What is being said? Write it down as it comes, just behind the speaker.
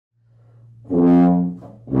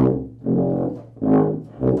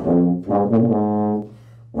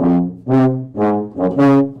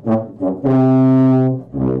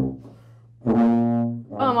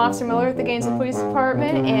the Gainesville Police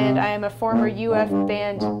Department, and I am a former UF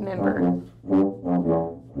band member.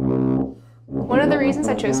 One of the reasons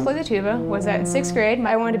I chose to play the tuba was that in 6th grade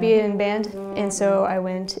I wanted to be in band, and so I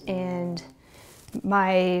went, and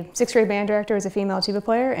my 6th grade band director was a female tuba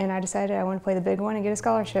player, and I decided I wanted to play the big one and get a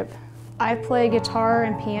scholarship. I play guitar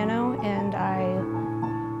and piano, and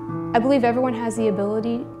I believe everyone has the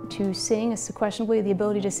ability to sing, is questionably the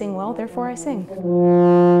ability to sing well, therefore I sing.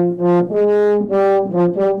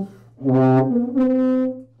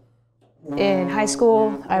 In high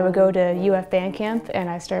school, I would go to UF band camp, and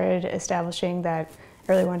I started establishing that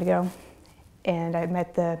I really wanted to go. And I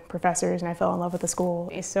met the professors, and I fell in love with the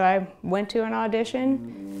school. So I went to an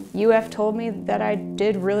audition. UF told me that I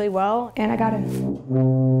did really well, and I got in.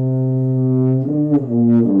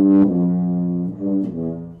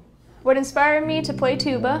 What inspired me to play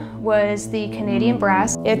tuba was the Canadian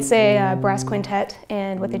brass. It's a brass quintet,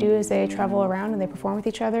 and what they do is they travel around and they perform with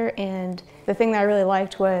each other. And the thing that I really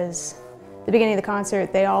liked was the beginning of the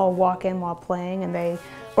concert, they all walk in while playing, and they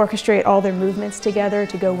orchestrate all their movements together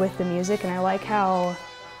to go with the music. And I like how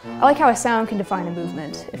a sound can define a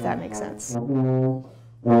movement, if that makes sense.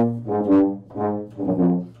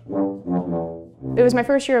 It was my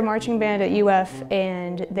first year of marching band at UF,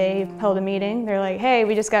 and they held a meeting. They're like, hey,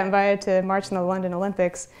 we just got invited to march in the London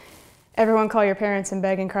Olympics. Everyone call your parents and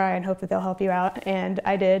beg and cry and hope that they'll help you out. And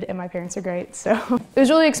I did, and my parents are great. So it was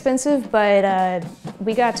really expensive, but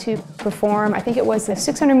we got to perform, I think it was a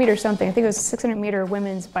 600-meter something. I think it was a 600-meter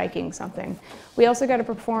women's biking something. We also got to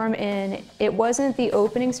perform in, it wasn't the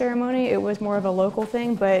opening ceremony, it was more of a local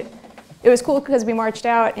thing, but it was cool because we marched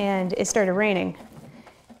out and it started raining.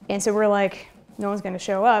 And so we're like, no one's going to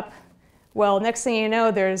show up. Well, next thing you know,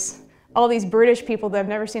 there's all these British people that have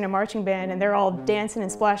never seen a marching band, and they're all dancing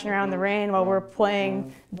and splashing around in the rain while we're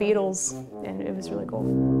playing Beatles, and it was really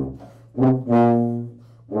cool.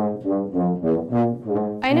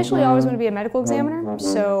 I initially always wanted to be a medical examiner,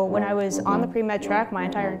 so when I was on the pre-med track, my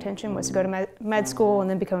entire intention was to go to med school and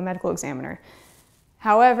then become a medical examiner.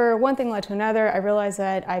 However, one thing led to another. I realized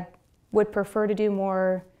that I would prefer to do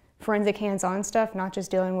more forensic hands-on stuff, not just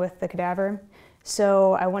dealing with the cadaver.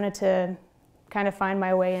 So I wanted to kind of find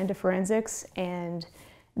my way into forensics, and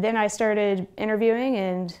then I started interviewing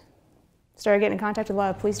and started getting in contact with a lot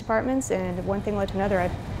of police departments, and one thing led to another. I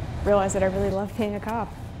realized that I really loved being a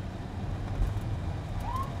cop.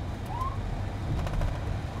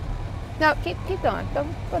 No, keep going.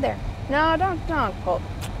 Go there. No, don't hold.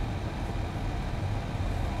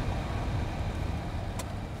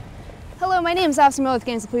 Hello, my name is Officer Miller with the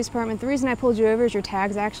Gainesville Police Department. The reason I pulled you over is your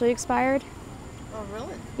tag's actually expired. Oh,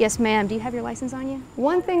 really? Yes, ma'am. Do you have your license on you?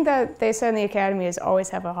 One thing that they said in the academy is always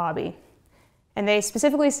have a hobby. And they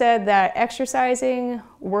specifically said that exercising,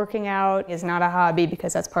 working out is not a hobby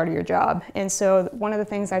because that's part of your job. And so one of the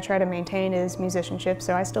things I try to maintain is musicianship,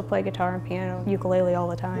 so I still play guitar and piano, ukulele all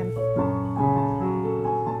the time.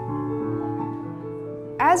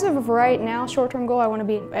 As of right now, short-term goal, I want to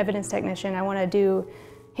be an evidence technician. I want to do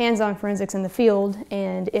hands-on forensics in the field,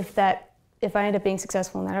 and if I end up being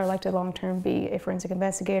successful in that, I would like to long-term be a forensic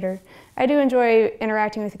investigator. I do enjoy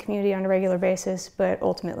interacting with the community on a regular basis, but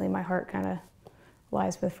ultimately my heart kind of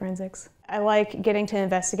lies with forensics. I like getting to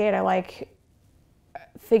investigate. I like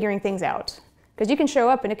figuring things out. Because you can show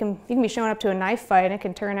up and you can be showing up to a knife fight and it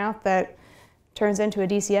can turn out that turns into a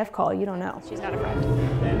DCF call. You don't know. She's not a friend.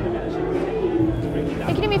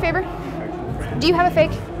 Hey, can you do me a favor? Do you have a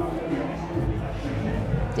fake?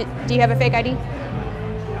 Do you have a fake ID? No,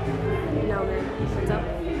 man. What's up?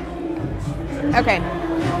 Okay.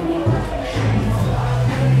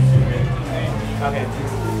 Okay.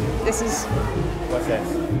 This is... What's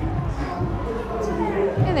this?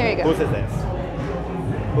 And there you go. Whose is this?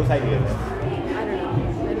 Whose ID is this? I don't know.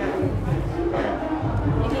 I never. Okay.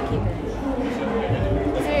 You can keep it.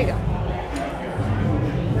 There you go.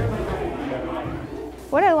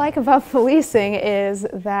 What I like about policing is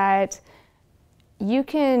that you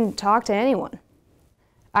can talk to anyone.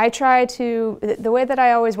 I try to, the way that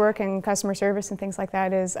I always work in customer service and things like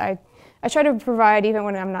that is I try to provide, even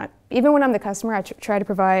when I'm the customer, I try to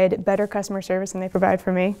provide better customer service than they provide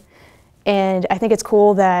for me. And I think it's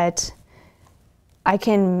cool that I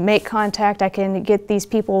can make contact, I can get these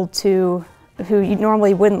people to, who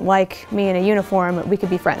normally wouldn't like me in a uniform, we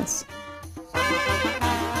could be friends.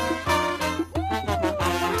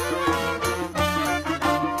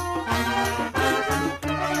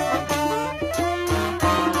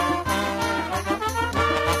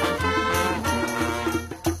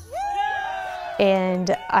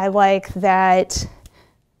 And I like that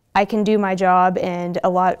I can do my job, and a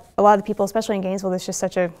lot of the people, especially in Gainesville, there's just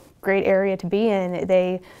such a great area to be in.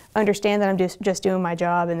 They understand that I'm just doing my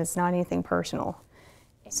job and it's not anything personal.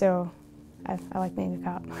 So I like being a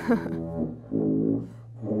cop.